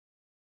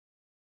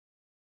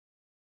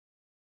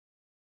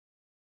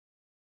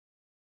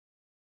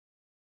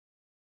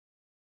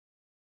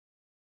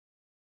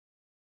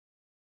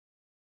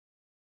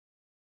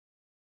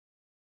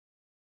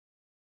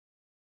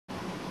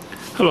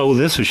Hello,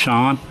 this is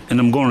Sean, and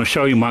I'm going to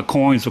show you my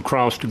coins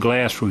across the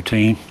glass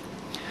routine,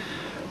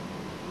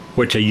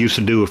 which I used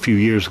to do a few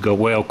years ago,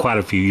 well, quite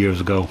a few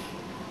years ago.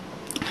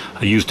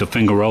 I used to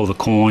finger roll the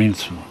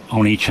coins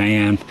on each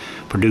hand,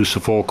 produce the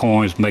 4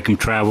 coins, make them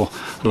travel,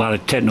 a lot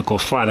of technical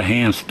sleight of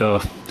hand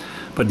stuff.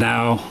 But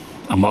now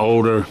I'm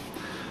older,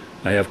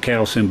 I have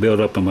calcium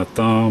buildup in my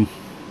thumb,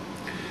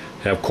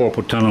 I have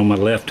carpal tunnel on my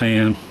left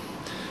hand,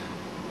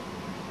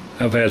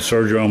 I've had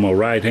surgery on my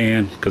right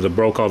hand because I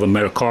broke all the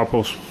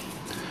metacarpals.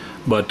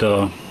 But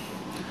I'm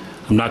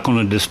not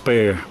going to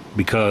despair,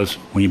 because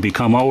when you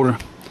become older,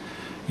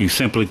 you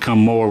simply become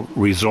more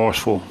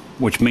resourceful,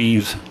 which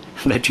means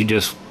that you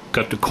just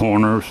cut the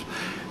corners,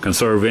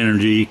 conserve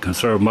energy,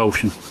 conserve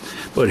motion.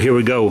 But here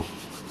we go.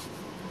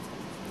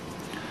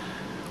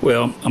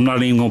 Well, I'm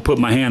not even going to put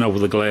my hand over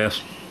the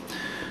glass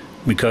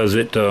because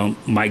it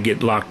might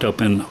get locked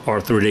up in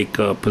arthritic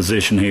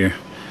position here.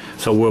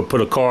 So we'll put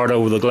a card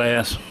over the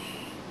glass,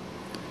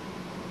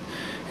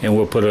 and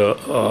we'll put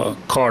a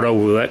card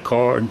over that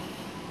card,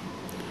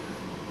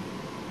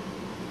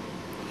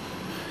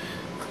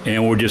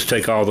 and we'll just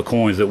take all the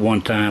coins at one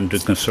time to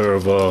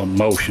conserve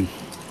motion.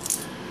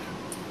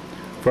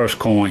 First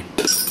coin,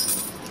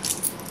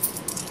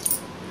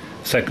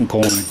 second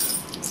coin,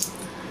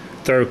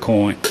 third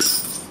coin,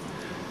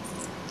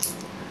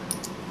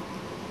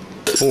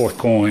 fourth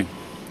coin.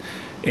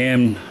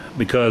 And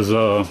because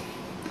I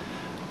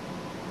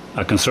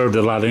conserved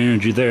a lot of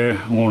energy there,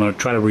 I want to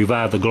try to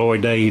revive the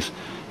glory days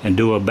and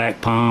do a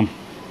back palm,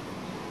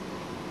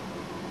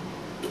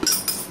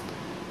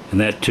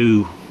 and that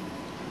too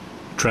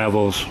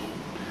travels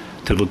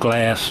to the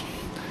glass.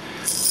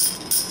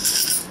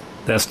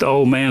 That's the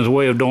old man's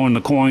way of doing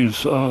the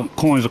coins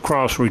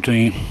across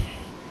routine.